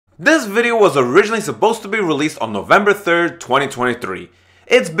This video was originally supposed to be released on November 3rd, 2023.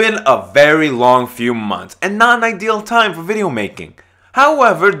 It's been a very long few months and not an ideal time for video making.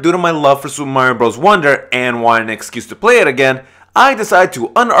 However, due to my love for Super Mario Bros. Wonder and wanting an excuse to play it again, I decided to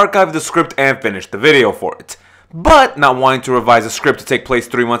unarchive the script and finish the video for it. But not wanting to revise the script to take place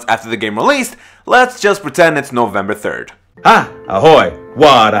 3 months after the game released, let's just pretend it's November 3rd. Ahoy!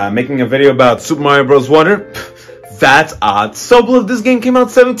 What, making a video about Super Mario Bros. Wonder? That's odd. Soblev, this game came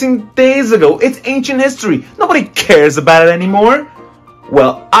out 17 days ago. It's ancient history. Nobody cares about it anymore.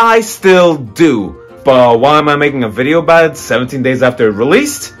 Well, I still do. But why am I making a video about it 17 days after it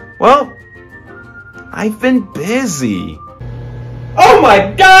released? Well, I've been busy. Oh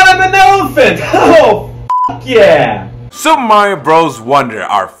my god, I'm an elephant! Oh, f yeah! Super Mario Bros. Wonder,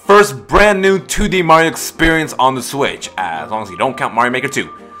 our first brand new 2D Mario experience on the Switch, as long as you don't count Mario Maker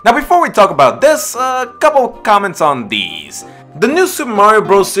 2. Now before we talk about this, a couple comments on these. The new Super Mario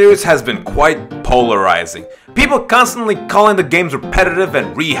Bros. Series has been quite polarizing. People constantly calling the games repetitive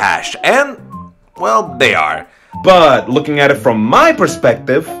and rehashed, and, well, they are. But looking at it from my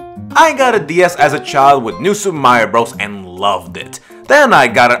perspective, I got a DS as a child with New Super Mario Bros. And loved it. Then I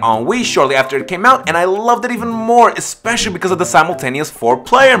got it on Wii shortly after it came out and I loved it even more, especially because of the simultaneous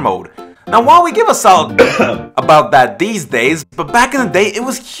 4-player mode. Now while we give a solid about that these days, but back in the day it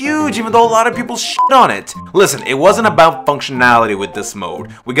was huge even though a lot of people shit on it. Listen, it wasn't about functionality with this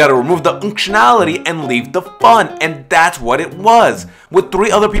mode. We gotta remove the functionality and leave the fun, and that's what it was. With 3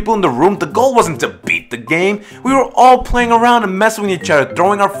 other people in the room, the goal wasn't to beat the game. We were all playing around and messing with each other,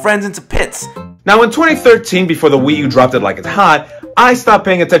 throwing our friends into pits. Now in 2013, before the Wii U dropped it like it's hot, I stopped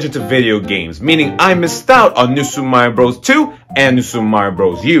paying attention to video games, meaning I missed out on New Super Mario Bros. 2 and New Super Mario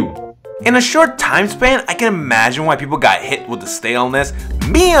Bros. U. In a short time span, I can imagine why people got hit with the staleness.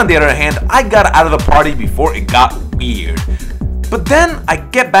 Me, on the other hand, I got out of the party before it got weird. But then, I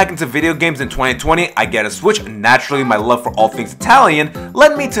get back into video games in 2020, I get a Switch, and naturally my love for all things Italian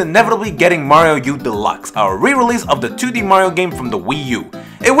led me to inevitably getting Mario U Deluxe, a re-release of the 2D Mario game from the Wii U.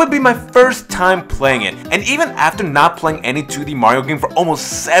 It would be my first time playing it, and even after not playing any 2D Mario game for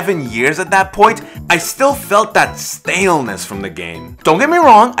almost 7 years at that point, I still felt that staleness from the game. Don't get me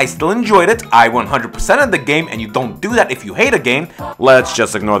wrong, I still enjoyed it, I 100%ed the game, and you don't do that if you hate a game. Let's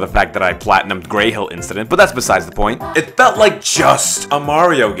just ignore the fact that I platinumed Grey Hill Incident, but that's besides the point. It felt like just a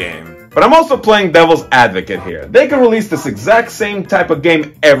Mario game. But I'm also playing devil's advocate here. They could release this exact same type of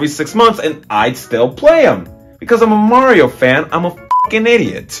game every 6 months and I'd still play them. Because I'm a Mario fan, I'm a f***ing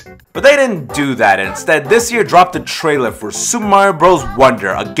idiot. But they didn't do that. Instead, this year dropped a trailer for Super Mario Bros. Wonder,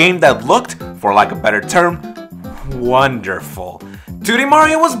 a game that looked, for lack of a better term, wonderful. 2D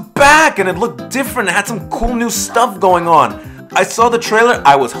Mario was back and it looked different, it had some cool new stuff going on. I saw the trailer,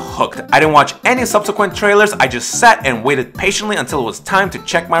 I was hooked. I didn't watch any subsequent trailers, I just sat and waited patiently until it was time to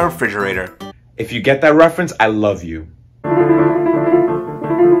check my refrigerator. If you get that reference, I love you.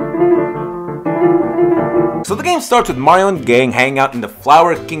 So the game starts with Mario and gang hanging out in the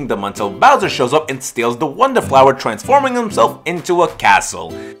Flower Kingdom until Bowser shows up and steals the Wonder Flower, transforming himself into a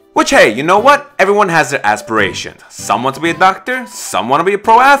castle. Which, hey, you know what? Everyone has their aspirations. Some want to be a doctor, some want to be a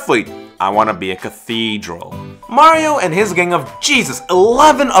pro athlete. I want to be a cathedral. Mario and his gang of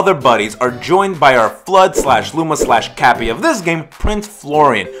 11 other buddies are joined by our Flood/Luma/Cappy of this game, Prince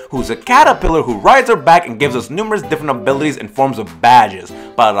Florian, who's a caterpillar who rides our back and gives us numerous different abilities in forms of badges,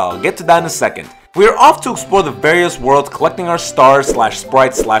 but I'll get to that in a second. We are off to explore the various worlds, collecting our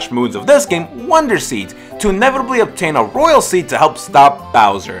stars/sprites/moods of this game, Wonder Seeds, to inevitably obtain a royal seed to help stop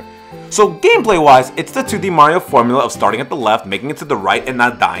Bowser. So gameplay wise, it's the 2D Mario formula of starting at the left, making it to the right, and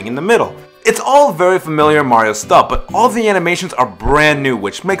not dying in the middle. It's all very familiar Mario stuff, but all the animations are brand new,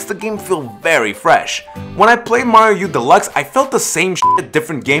 which makes the game feel very fresh. When I played Mario U Deluxe, I felt the same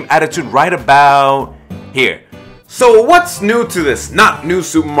different game attitude right about here. So what's new to this not new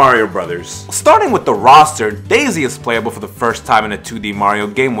Super Mario Bros? Starting with the roster, Daisy is playable for the first time in a 2D Mario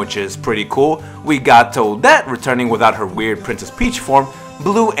game, which is pretty cool. We got Toadette returning without her weird Princess Peach form.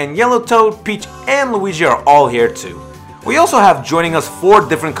 Blue and Yellow Toad, Peach, and Luigi are all here too. We also have joining us 4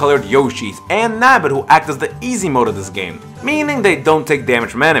 different colored Yoshis and Nabbit, who act as the easy mode of this game, meaning they don't take damage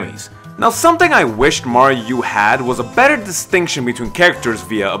from enemies. Now something I wished Mario U had was a better distinction between characters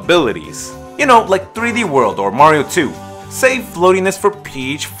via abilities. You know, like 3D World or Mario 2. Say floatiness for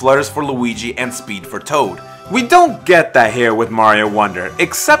Peach, flutters for Luigi, and speed for Toad. We don't get that here with Mario Wonder,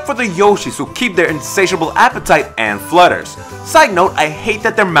 except for the Yoshis who keep their insatiable appetite and flutters. Side note, I hate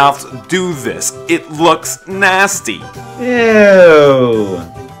that their mouths do this. It looks nasty. Ew.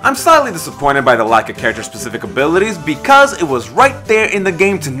 I'm slightly disappointed by the lack of character-specific abilities because it was right there in the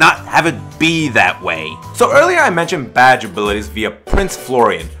game to not have it be that way. So earlier I mentioned badge abilities via Prince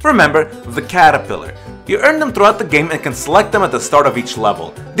Florian, remember, the caterpillar. You earn them throughout the game and can select them at the start of each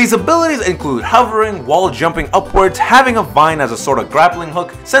level. These abilities include hovering, wall jumping upwards, having a vine as a sort of grappling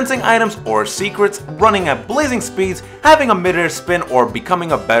hook, sensing items or secrets, running at blazing speeds, having a mid-air spin, or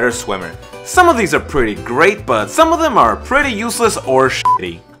becoming a better swimmer. Some of these are pretty great, but some of them are pretty useless or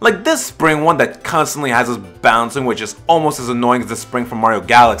shitty. Like this spring one that constantly has us bouncing, which is almost as annoying as the spring from Mario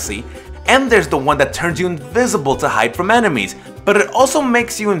Galaxy. And there's the one that turns you invisible to hide from enemies, but it also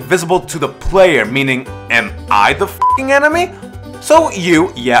makes you invisible to the player, meaning, am I the f***ing enemy? So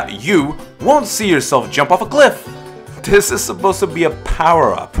you won't see yourself jump off a cliff. This is supposed to be a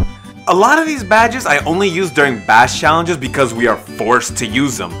power-up. A lot of these badges I only use during bash challenges because we are forced to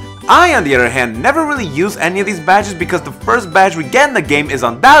use them. I, on the other hand, never really use any of these badges because the first badge we get in the game is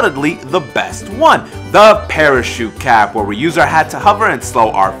undoubtedly the best one, the parachute cap, where we use our hat to hover and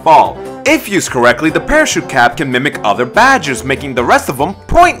slow our fall. If used correctly, the parachute cap can mimic other badges, making the rest of them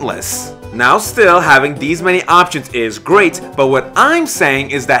pointless. Now still, having these many options is great, but what I'm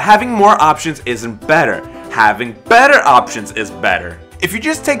saying is that having more options isn't better. Having better options is better. If you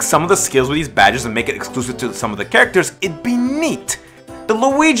just take some of the skills with these badges and make it exclusive to some of the characters, it'd be neat. The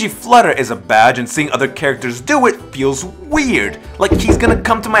Luigi Flutter is a badge, and seeing other characters do it feels weird, like he's gonna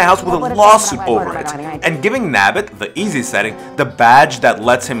come to my house with a lawsuit over it. And giving Nabbit, the easy setting, the badge that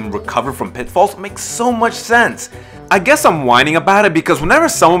lets him recover from pitfalls makes so much sense. I guess I'm whining about it because whenever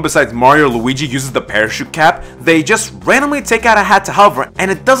someone besides Mario or Luigi uses the parachute cap, they just randomly take out a hat to hover and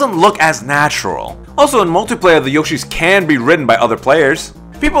it doesn't look as natural. Also in multiplayer, the Yoshis can be ridden by other players.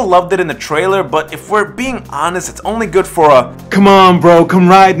 People loved it in the trailer, but if we're being honest, it's only good for a "come on bro, come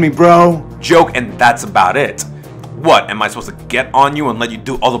ride me bro" joke, and that's about it. What, am I supposed to get on you and let you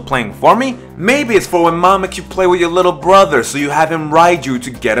do all the playing for me? Maybe it's for when mom makes you play with your little brother so you have him ride you to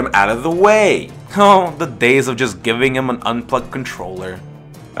get him out of the way. Oh, the days of just giving him an unplugged controller.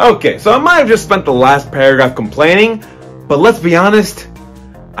 Okay, so I might have just spent the last paragraph complaining, but let's be honest,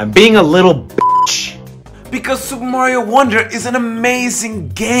 I'm being a little bitch. Because Super Mario Wonder is an amazing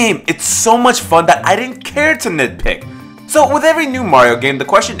game. It's so much fun that I didn't care to nitpick. So with every new Mario game, the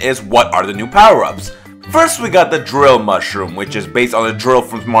question is, what are the new power-ups? First we got the Drill Mushroom, which is based on the drill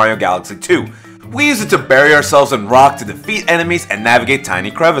from Mario Galaxy 2. We use it to bury ourselves in rock to defeat enemies and navigate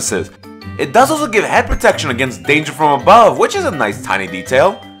tiny crevices. It does also give head protection against danger from above, which is a nice tiny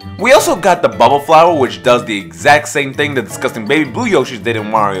detail. We also got the Bubble Flower, which does the exact same thing the disgusting baby blue Yoshis did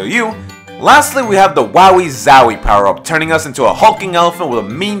in Mario U. Lastly, we have the Wowie Zowie power-up, turning us into a hulking elephant with a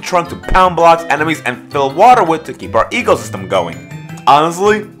mean trunk to pound blocks, enemies, and fill water with to keep our ecosystem going.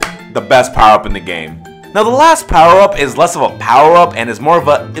 Honestly, the best power-up in the game. Now the last power-up is less of a power-up and is more of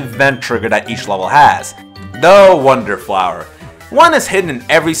an event trigger that each level has. The Wonder Flower. One is hidden in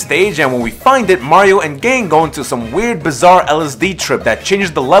every stage, and when we find it, Mario and gang go into some weird bizarre LSD trip that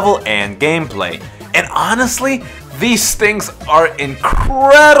changes the level and gameplay. And honestly, these things are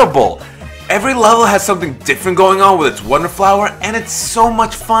incredible! Every level has something different going on with its Wonder Flower, and it's so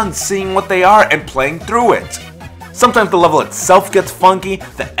much fun seeing what they are and playing through it. Sometimes the level itself gets funky,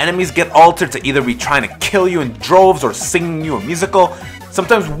 the enemies get altered to either be trying to kill you in droves or singing you a musical.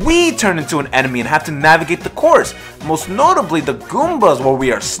 Sometimes we turn into an enemy and have to navigate the course, most notably the Goombas, where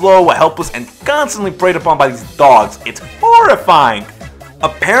we are slow, helpless, and constantly preyed upon by these dogs. It's horrifying!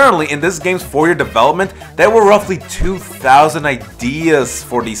 Apparently, in this game's 4-year development, there were roughly 2,000 ideas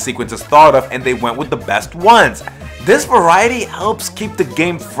for these sequences thought of, and they went with the best ones. This variety helps keep the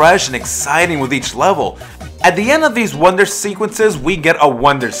game fresh and exciting with each level. At the end of these Wonder sequences, we get a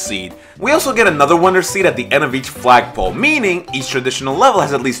Wonder Seed. We also get another Wonder Seed at the end of each flagpole, meaning each traditional level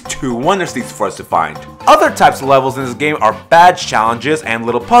has at least 2 Wonder Seeds for us to find. Other types of levels in this game are badge challenges and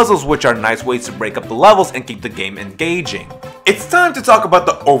little puzzles, which are nice ways to break up the levels and keep the game engaging. It's time to talk about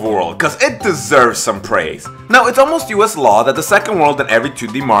the overworld, cause it deserves some praise. Now, it's almost US law that the second world in every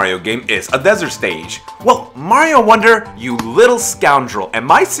 2D Mario game is a desert stage. Well, Mario Wonder, you little scoundrel,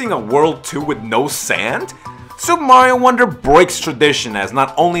 am I seeing a world 2 with no sand? Super Mario Wonder breaks tradition, as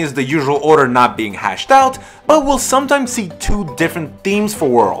not only is the usual order not being hashed out, but we'll sometimes see 2 different themes for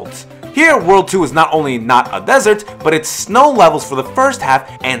worlds. Here, World 2 is not only not a desert, but it's snow levels for the first half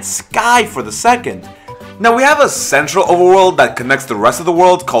and sky for the second. Now we have a central overworld that connects the rest of the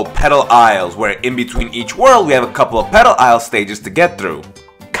world called Petal Isles, where in between each world we have a couple of Petal Isle stages to get through.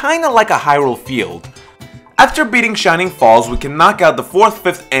 Kinda like a Hyrule Field. After beating Shining Falls, we can knock out the 4th,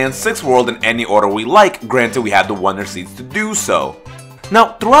 5th, and 6th world in any order we like, granted we have the Wonder Seeds to do so.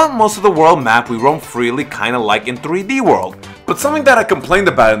 Now, throughout most of the world map we roam freely, kinda like in 3D World, But something that I complained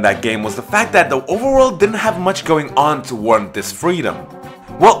about in that game was the fact that the overworld didn't have much going on to warrant this freedom.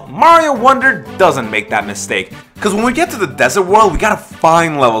 Well, Mario Wonder doesn't make that mistake, because when we get to the desert world, we gotta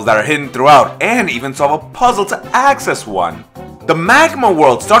find levels that are hidden throughout, and even solve a puzzle to access one. The Magma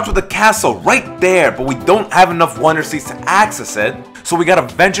world starts with a castle right there, but we don't have enough Wonder Seeds to access it, so we gotta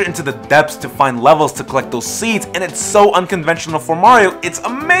venture into the depths to find levels to collect those seeds, and it's so unconventional for Mario, it's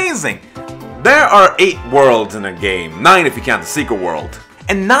amazing! There are 8 worlds in a game, 9 if you count the secret world.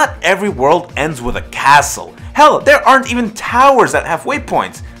 And not every world ends with a castle. Hell, there aren't even towers that have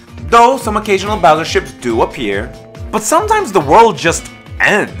waypoints. Though some occasional Bowser ships do appear. But sometimes the world just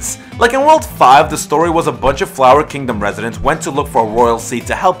ends. Like in World 5, the story was a bunch of Flower Kingdom residents went to look for a royal seed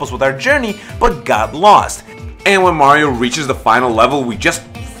to help us with our journey, but got lost. And when Mario reaches the final level, we just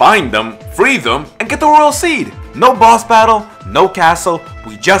find them, free them, and get the royal seed. No boss battle, no castle,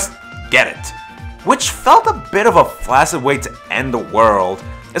 we just get it. Which felt a bit of a flaccid way to end the world.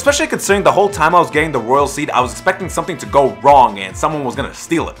 Especially considering the whole time I was getting the royal seed, I was expecting something to go wrong and someone was gonna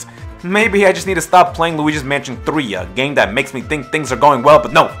steal it. Maybe I just need to stop playing Luigi's Mansion 3, a game that makes me think things are going well,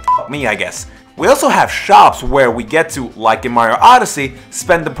 but no, f me I guess. We also have shops where we get to, like in Mario Odyssey,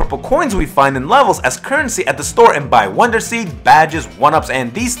 spend the purple coins we find in levels as currency at the store and buy Wonder Seeds, badges, 1-ups,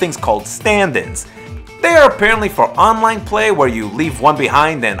 and these things called stand-ins. They are apparently for online play where you leave one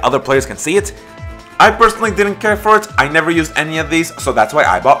behind and other players can see it. I personally didn't care for it, I never used any of these, so that's why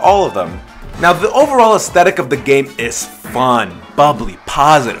I bought all of them. Now the overall aesthetic of the game is fun, bubbly,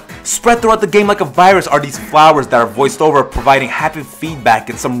 positive. Spread throughout the game like a virus are these flowers that are voiced over, providing happy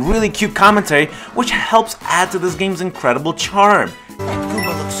feedback and some really cute commentary, which helps add to this game's incredible charm.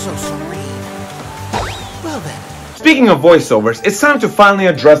 Goomba looks so serene. Well then. Speaking of voiceovers, it's time to finally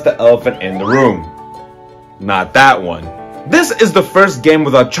address the elephant in the room. Not that one. This is the first game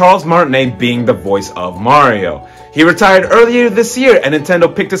without Charles Martinet being the voice of Mario. He retired earlier this year and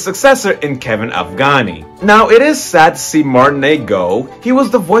Nintendo picked a successor in Kevin Afghani. Now it is sad to see Martinet go. He was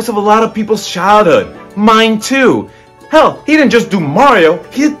the voice of a lot of people's childhood. Mine too. Hell, he didn't just do Mario,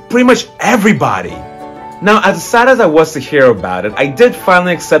 he did pretty much everybody. Now as sad as I was to hear about it, I did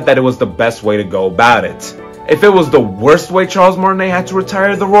finally accept that it was the best way to go about it. If it was the worst way Charles Martinet had to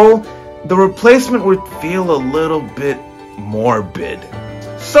retire the role, the replacement would feel a little bit morbid.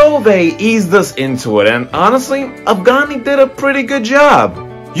 So they eased us into it, and honestly, Afghani did a pretty good job.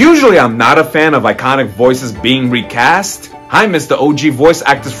 Usually I'm not a fan of iconic voices being recast. I miss the OG voice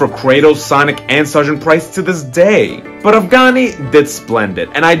actors for Kratos, Sonic, and Sergeant Price to this day. But Afghani did splendid,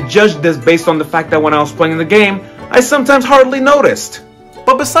 and I judged this based on the fact that when I was playing the game, I sometimes hardly noticed.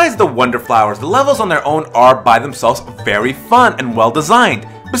 But besides the Wonder Flowers, the levels on their own are by themselves very fun and well designed.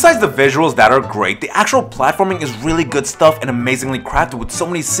 Besides the visuals that are great, the actual platforming is really good stuff and amazingly crafted with so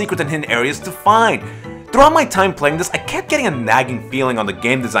many secrets and hidden areas to find. Throughout my time playing this, I kept getting a nagging feeling on the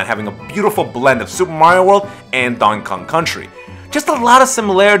game design having a beautiful blend of Super Mario World and Donkey Kong Country. Just a lot of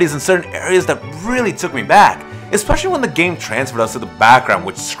similarities in certain areas that really took me back, especially when the game transferred us to the background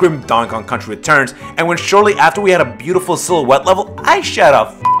which screamed Donkey Kong Country Returns, and when shortly after we had a beautiful silhouette level, I shed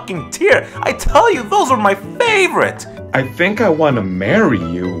a fucking tear. I tell you, those were my favorite! I think I want to marry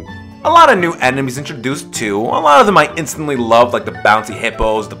you. A lot of new enemies introduced too. A lot of them I instantly loved, like the bouncy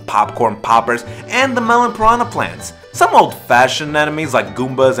hippos, the popcorn poppers, and the melon piranha plants. Some old-fashioned enemies like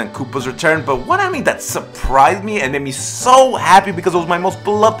Goombas and Koopas returned, but one enemy that surprised me and made me so happy because it was my most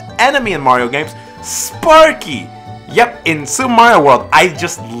beloved enemy in Mario games, Sparky! Yep, in Super Mario World, I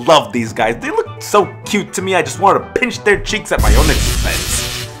just love these guys. They look so cute to me, I just wanted to pinch their cheeks at my own expense.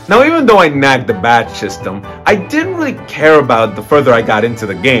 Now even though I nagged the badge system, I didn't really care about it the further I got into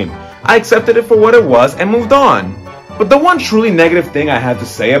the game. I accepted it for what it was and moved on. But the one truly negative thing I have to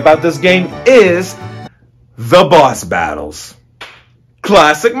say about this game is the boss battles.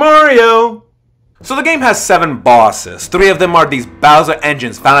 Classic Mario! So the game has 7 bosses. 3 of them are these Bowser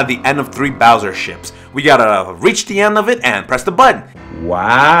engines found at the end of 3 Bowser ships. We gotta reach the end of it and press the button.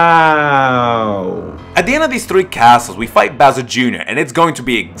 Wow. At the end of these 3 castles, we fight Bowser Jr. and it's going to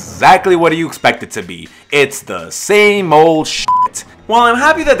be exactly what you expect it to be. It's the same old shit. While I'm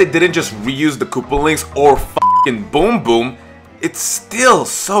happy that they didn't just reuse the Koopa Links or f***ing Boom Boom, it's still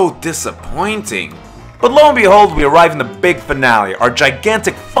so disappointing. But lo and behold, we arrive in the big finale, our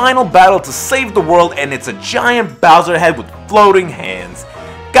gigantic final battle to save the world, and it's a giant Bowser head with floating hands.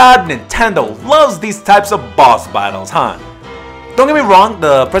 God, Nintendo loves these types of boss battles, huh? Don't get me wrong,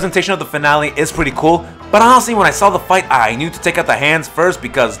 the presentation of the finale is pretty cool, but honestly when I saw the fight, I knew to take out the hands first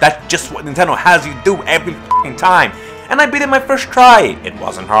because that's just what Nintendo has you do every f***ing time. And I beat it my first try, it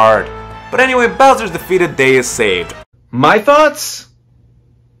wasn't hard. But anyway, Bowser's defeated, day is saved. My thoughts?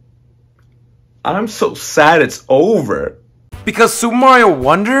 I'm so sad it's over. Because Super Mario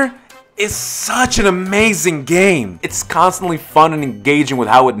Wonder is such an amazing game. It's constantly fun and engaging with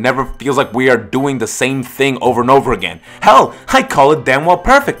how it never feels like we are doing the same thing over and over again. Hell, I call it damn well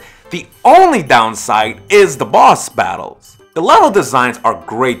perfect. The only downside is the boss battles. The level designs are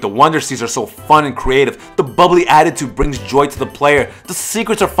great, the Wonder Seas are so fun and creative, the bubbly attitude brings joy to the player, the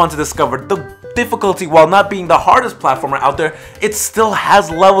secrets are fun to discover, the difficulty, while not being the hardest platformer out there, it still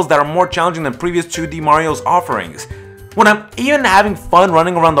has levels that are more challenging than previous 2D Mario's offerings. When I'm even having fun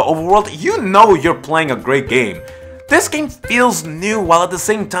running around the overworld, you know you're playing a great game. This game feels new while at the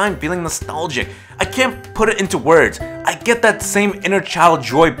same time feeling nostalgic. I can't put it into words. I get that same inner child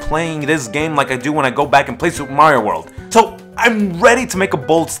joy playing this game like I do when I go back and play Super Mario World. So I'm ready to make a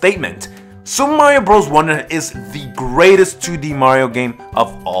bold statement. Super Mario Bros. Wonder is the greatest 2D Mario game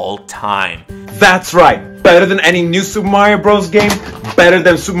of all time. That's right, better than any new Super Mario Bros. Game, better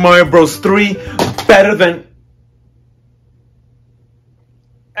than Super Mario Bros. 3, better than